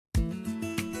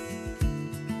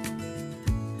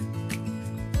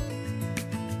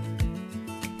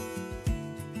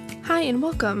Hi and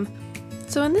welcome.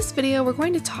 So in this video we're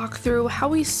going to talk through how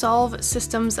we solve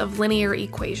systems of linear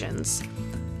equations.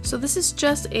 So this is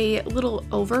just a little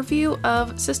overview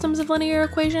of systems of linear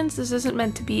equations. This isn't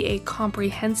meant to be a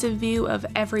comprehensive view of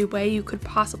every way you could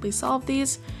possibly solve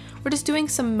these. We're just doing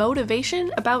some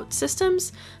motivation about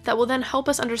systems that will then help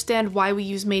us understand why we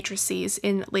use matrices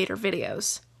in later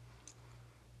videos.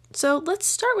 So let's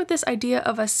start with this idea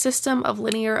of a system of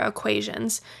linear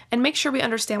equations and make sure we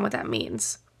understand what that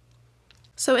means.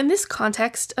 So in this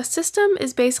context, a system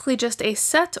is basically just a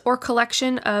set or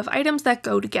collection of items that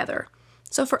go together.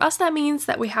 So for us that means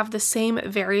that we have the same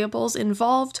variables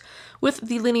involved with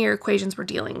the linear equations we're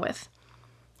dealing with.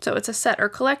 So it's a set or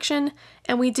collection,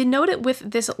 and we denote it with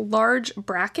this large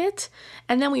bracket,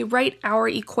 and then we write our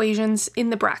equations in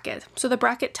the bracket. So the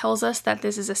bracket tells us that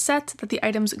this is a set, that the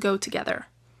items go together.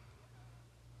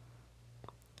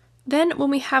 Then when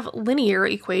we have linear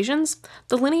equations,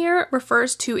 the linear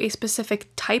refers to a specific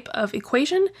type of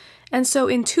equation, and so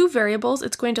in two variables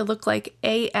it's going to look like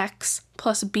ax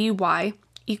plus by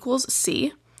equals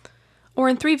c, or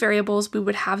in three variables we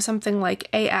would have something like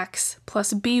ax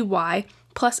plus by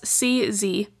plus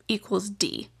cz equals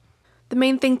d. The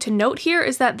main thing to note here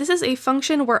is that this is a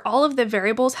function where all of the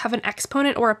variables have an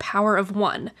exponent or a power of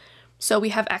 1. So we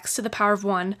have x to the power of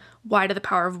 1, y to the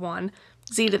power of 1,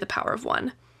 z to the power of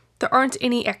 1. There aren't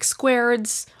any x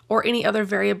squareds or any other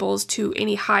variables to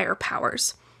any higher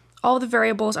powers. All the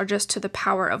variables are just to the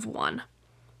power of 1.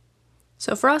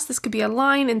 So for us, this could be a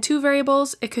line in two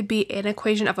variables. It could be an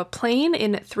equation of a plane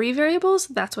in three variables.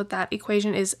 That's what that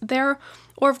equation is there.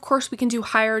 Or of course, we can do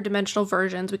higher dimensional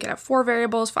versions. We could have 4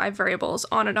 variables, 5 variables,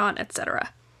 on,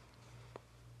 etc.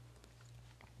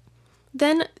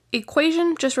 Then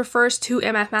equation just refers to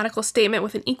a mathematical statement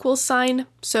with an equals sign.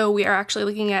 So we are actually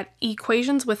looking at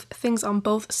equations with things on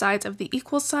both sides of the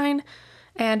equals sign.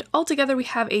 And altogether we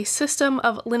have a system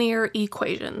of linear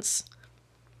equations.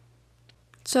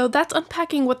 So that's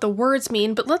unpacking what the words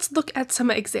mean, but let's look at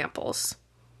some examples.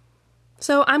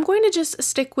 So I'm going to just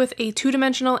stick with a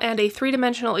 2-dimensional and a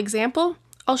 3-dimensional example.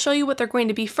 I'll show you what they're going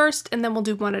to be first, and then we'll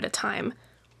do one at a time.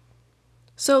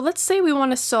 So let's say we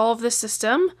want to solve the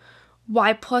system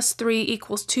y plus 3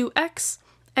 equals 2x,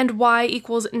 and y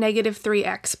equals negative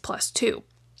 3x plus 2.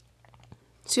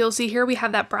 So you'll see here we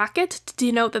have that bracket to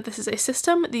denote that this is a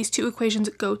system. These two equations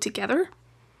go together.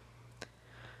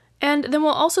 And then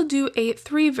we'll also do a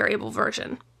 3-variable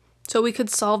version. So we could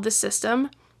solve the system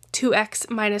 2x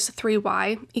minus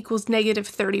 3y equals negative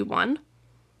 31,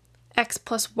 x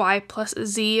plus y plus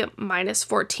z minus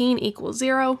 14 equals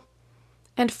 0,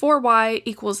 and 4y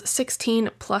equals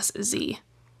 16 plus z.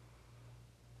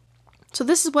 So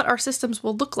this is what our systems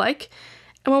will look like,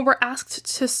 and when we're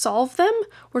asked to solve them,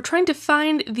 we're trying to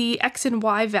find the x and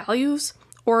y values,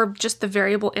 or just the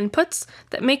variable inputs,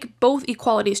 that make both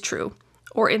equalities true,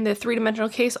 or in the 3-dimensional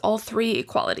case, all 3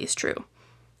 equalities true.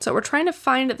 So we're trying to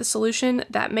find the solution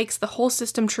that makes the whole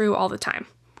system true all the time.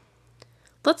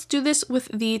 Let's do this with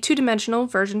the 2-dimensional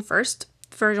version first,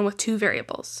 the version with 2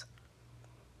 variables.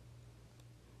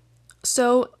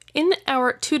 So in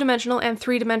our 2-dimensional and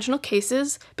 3-dimensional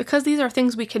cases, because these are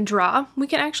things we can draw, we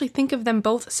can actually think of them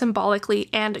both symbolically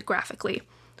and graphically.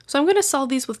 So I'm going to solve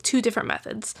these with 2 different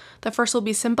methods. The first will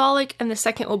be symbolic and the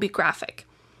second will be graphic.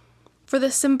 For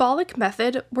the symbolic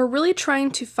method, we're really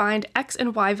trying to find x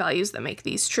and y values that make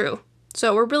these true.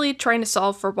 So we're really trying to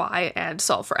solve for y and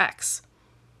solve for x.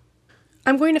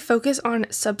 I'm going to focus on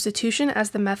substitution as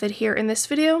the method here in this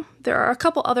video. There are a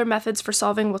couple other methods for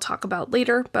solving we'll talk about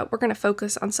later, but we're going to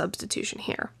focus on substitution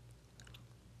here.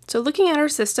 So looking at our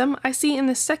system, I see in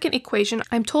the second equation,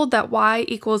 I'm told that y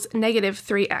equals negative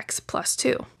 3x plus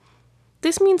 2.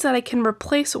 This means that I can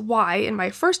replace y in my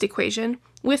first equation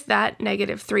with that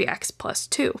negative 3x plus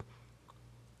 2.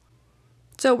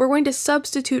 So we're going to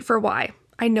substitute for y.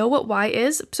 I know what y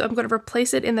is, so I'm going to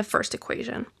replace it in the first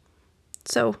equation.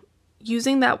 So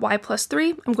using that y plus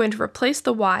 3, I'm going to replace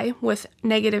the y with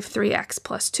negative 3x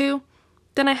plus 2.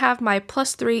 Then I have my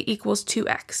plus 3 equals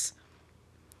 2x.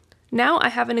 Now I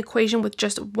have an equation with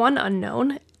just one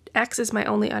unknown. X is my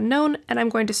only unknown, and I'm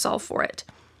going to solve for it.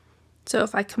 So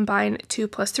if I combine 2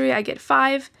 plus 3, I get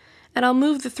 5, and I'll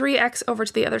move the 3x over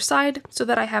to the other side so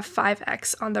that I have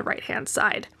 5x on the right-hand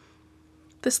side.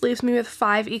 This leaves me with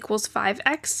 5 equals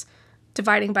 5x.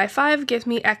 Dividing by 5 gives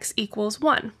me x equals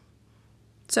 1.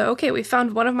 So okay, we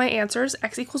found one of my answers,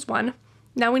 x equals 1.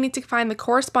 Now we need to find the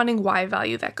corresponding y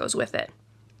value that goes with it.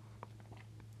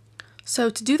 So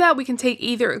to do that, we can take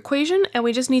either equation, and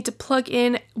we just need to plug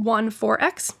in 1 for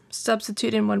x,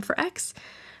 substitute in 1 for x.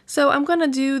 So I'm going to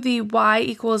do the y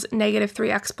equals negative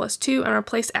 3x plus 2 and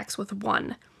replace x with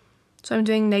 1. So I'm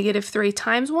doing negative 3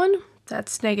 times 1,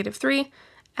 that's negative 3.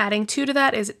 Adding 2 to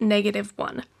that is negative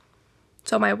 1.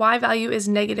 So my y value is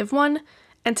negative 1,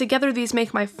 and together these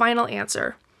make my final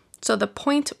answer. So the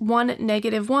point 1,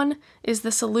 negative 1 is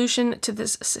the solution to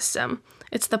this system.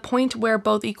 It's the point where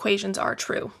both equations are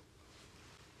true.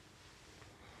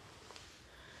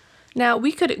 Now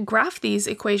we could graph these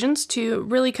equations to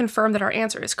really confirm that our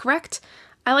answer is correct.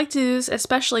 I like to do this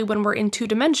especially when we're in 2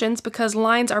 dimensions because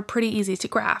lines are pretty easy to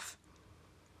graph.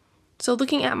 So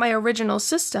looking at my original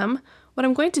system, what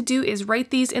I'm going to do is write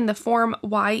these in the form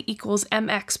y equals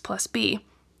mx plus b.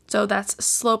 So that's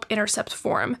slope-intercept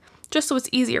form, just so it's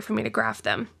easier for me to graph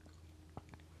them.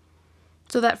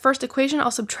 So that first equation, I'll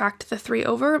subtract the 3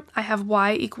 over. I have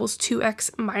y equals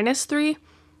 2x minus 3.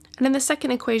 And in the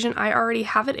second equation, I already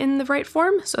have it in the right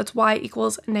form, so it's y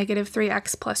equals negative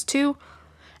 3x plus 2.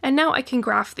 And now I can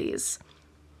graph these.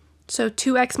 So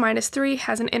 2x minus 3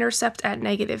 has an intercept at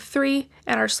negative 3,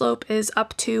 and our slope is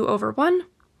up 2 over 1.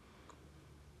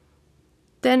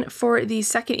 Then for the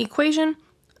second equation,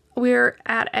 we're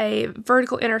at a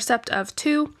vertical intercept of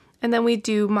 2, and then we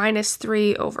do minus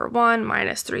 3 over 1,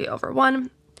 minus 3 over 1.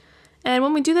 And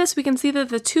when we do this, we can see that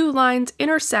the two lines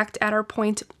intersect at our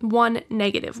point 1,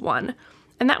 negative 1.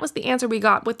 And that was the answer we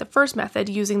got with the first method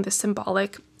using the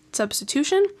symbolic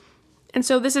substitution. And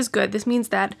so this is good. This means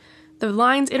that the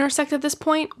lines intersect at this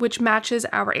point, which matches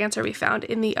our answer we found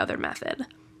in the other method.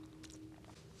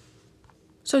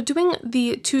 So doing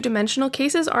the 2-dimensional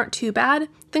cases aren't too bad.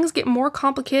 Things get more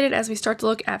complicated as we start to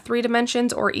look at 3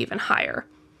 dimensions or even higher.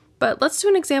 But let's do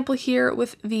an example here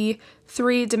with the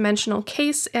 3-dimensional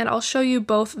case, and I'll show you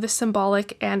both the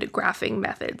symbolic and graphing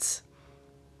methods.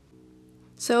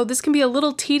 So this can be a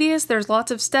little tedious, there's lots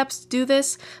of steps to do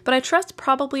this, but I trust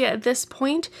probably at this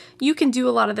point you can do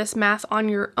a lot of this math on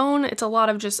your own. It's a lot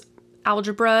of just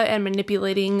algebra and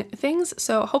manipulating things,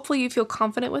 so hopefully you feel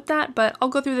confident with that, but I'll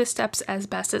go through the steps as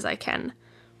best as I can.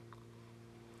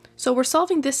 So we're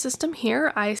solving this system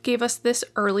here. I gave us this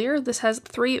earlier. This has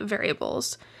 3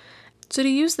 variables. So to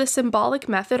use the symbolic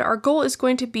method, our goal is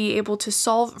going to be able to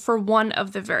solve for one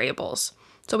of the variables.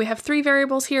 So we have 3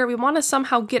 variables here. We want to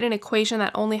somehow get an equation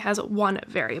that only has 1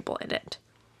 variable in it.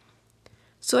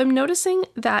 So I'm noticing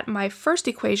that my first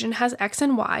equation has x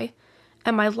and y,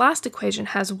 and my last equation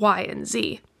has y and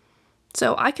z.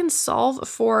 So I can solve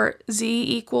for z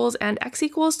equals and x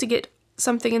equals to get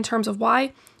something in terms of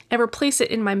y and replace it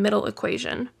in my middle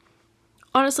equation.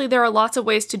 Honestly, there are lots of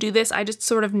ways to do this. I just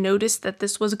sort of noticed that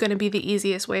this was going to be the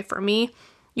easiest way for me.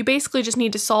 You basically just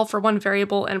need to solve for one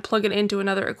variable and plug it into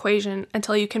another equation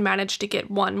until you can manage to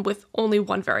get one with only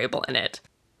one variable in it.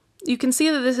 You can see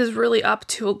that this is really up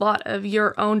to a lot of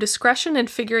your own discretion and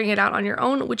figuring it out on your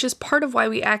own, which is part of why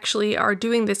we actually are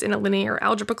doing this in a linear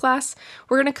algebra class.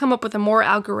 We're going to come up with a more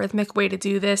algorithmic way to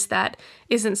do this that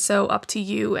isn't so up to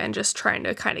you and just trying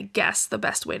to kind of guess the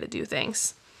best way to do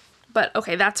things. But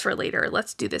okay, that's for later.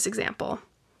 Let's do this example.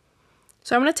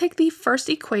 So I'm going to take the first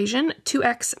equation,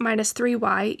 2x minus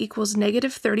 3y equals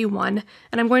negative 31,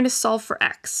 and I'm going to solve for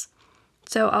x.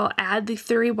 So I'll add the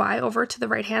 3y over to the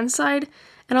right-hand side,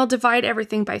 and I'll divide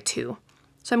everything by 2.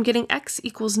 So I'm getting x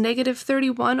equals negative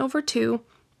 31 over 2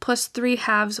 plus 3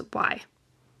 halves y.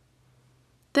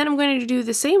 Then I'm going to do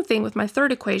the same thing with my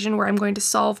third equation where I'm going to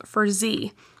solve for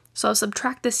z. So I'll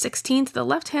subtract this 16 to the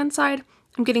left-hand side.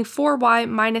 I'm getting 4y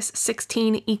minus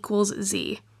 16 equals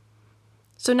z.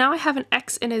 So now I have an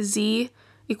x and a z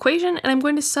equation, and I'm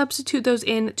going to substitute those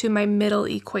into my middle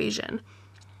equation.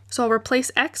 So I'll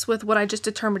replace x with what I just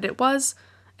determined it was,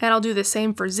 and I'll do the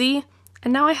same for z,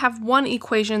 and now I have one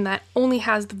equation that only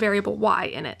has the variable y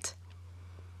in it.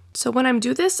 So when I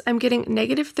do this, I'm getting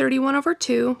negative 31 over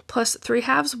 2 plus 3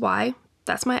 halves y,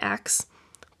 that's my x,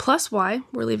 plus y,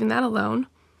 we're leaving that alone,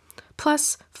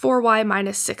 plus 4y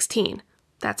minus 16,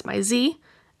 that's my z,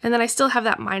 and then I still have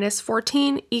that minus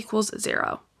 14 equals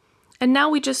 0. And now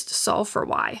we just solve for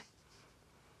y.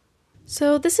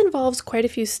 So this involves quite a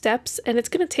few steps, and it's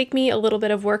going to take me a little bit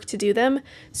of work to do them.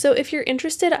 So if you're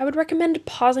interested, I would recommend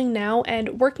pausing now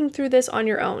and working through this on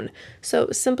your own. So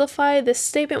simplify this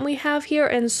statement we have here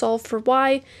and solve for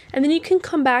y, and then you can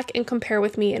come back and compare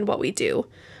with me in what we do.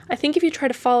 I think if you try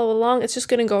to follow along, it's just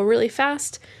going to go really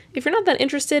fast. If you're not that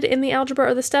interested in the algebra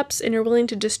or the steps and you're willing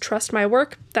to just trust my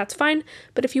work, that's fine.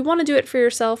 But if you want to do it for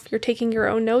yourself, you're taking your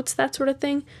own notes, that sort of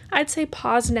thing, I'd say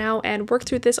pause now and work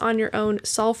through this on your own,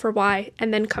 solve for y,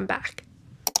 and then come back.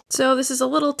 So this is a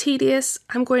little tedious.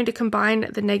 I'm going to combine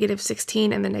the negative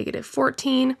 16 and the negative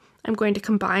 14. I'm going to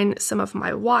combine some of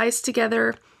my y's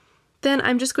together. Then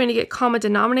I'm just going to get common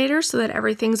denominators so that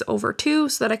everything's over 2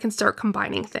 so that I can start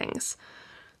combining things.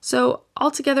 So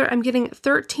altogether, I'm getting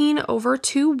 13 over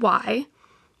 2y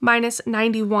minus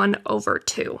 91 over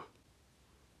 2.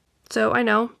 So I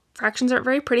know fractions aren't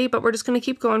very pretty, but we're just going to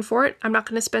keep going for it. I'm not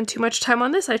going to spend too much time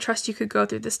on this. I trust you could go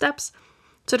through the steps.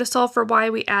 So to solve for y,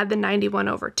 we add the 91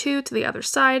 over 2 to the other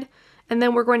side, and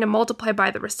then we're going to multiply by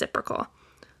the reciprocal.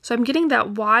 So I'm getting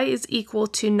that y is equal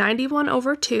to 91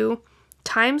 over 2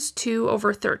 times 2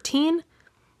 over 13,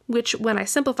 which when I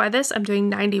simplify this, I'm doing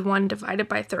 91 divided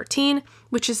by 13,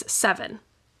 which is 7.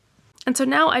 And so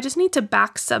now I just need to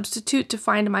back substitute to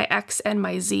find my x and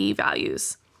my z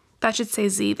values. That should say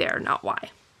z there, not y.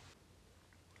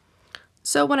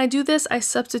 So when I do this, I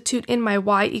substitute in my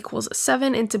y equals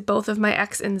 7 into both of my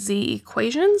x and z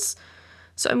equations.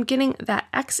 So I'm getting that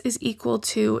x is equal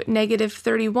to negative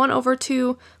 31 over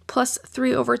 2 plus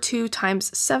 3 over 2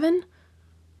 times 7.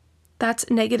 That's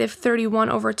negative 31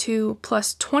 over 2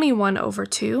 plus 21 over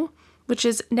 2, which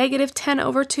is negative 10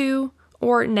 over 2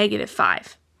 or negative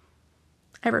 5.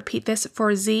 I repeat this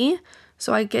for z,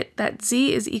 so I get that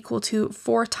z is equal to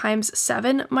 4 times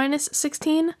 7 minus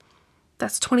 16.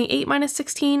 That's 28 minus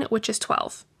 16, which is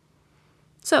 12.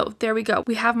 So there we go.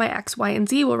 We have my x, y, and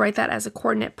z. We'll write that as a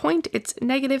coordinate point. It's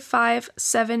negative 5,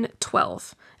 7,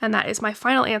 12. And that is my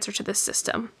final answer to this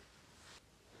system.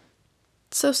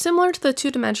 So similar to the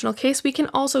two-dimensional case, we can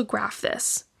also graph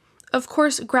this. Of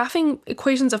course, graphing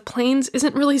equations of planes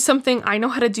isn't really something I know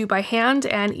how to do by hand,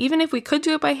 and even if we could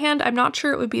do it by hand, I'm not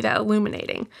sure it would be that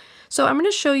illuminating. So I'm going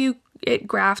to show you it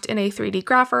graphed in a 3D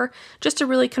grapher just to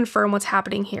really confirm what's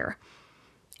happening here.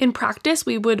 In practice,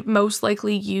 we would most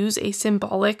likely use a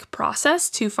symbolic process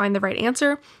to find the right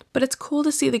answer, but it's cool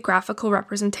to see the graphical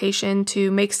representation to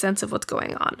make sense of what's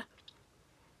going on.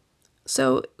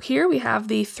 So here we have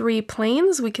the 3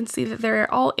 planes. We can see that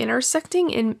they're all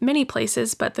intersecting in many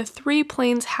places, but the 3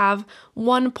 planes have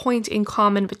one point in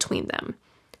common between them.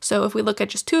 So if we look at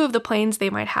just 2 of the planes, they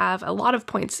might have a lot of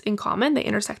points in common. They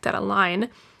intersect at a line,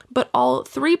 but all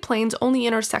 3 planes only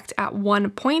intersect at one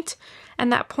point,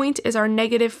 and that point is our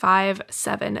negative 5,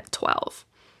 7, 12.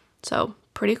 So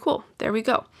pretty cool. There we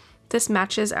go. This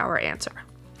matches our answer.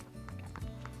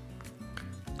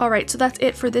 Alright, so that's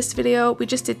it for this video. We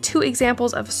just did 2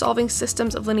 examples of solving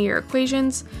systems of linear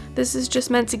equations. This is just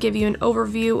meant to give you an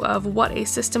overview of what a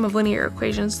system of linear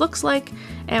equations looks like,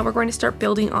 and we're going to start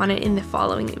building on it in the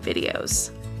following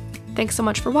videos. Thanks so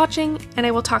much for watching, and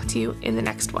I will talk to you in the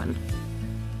next one.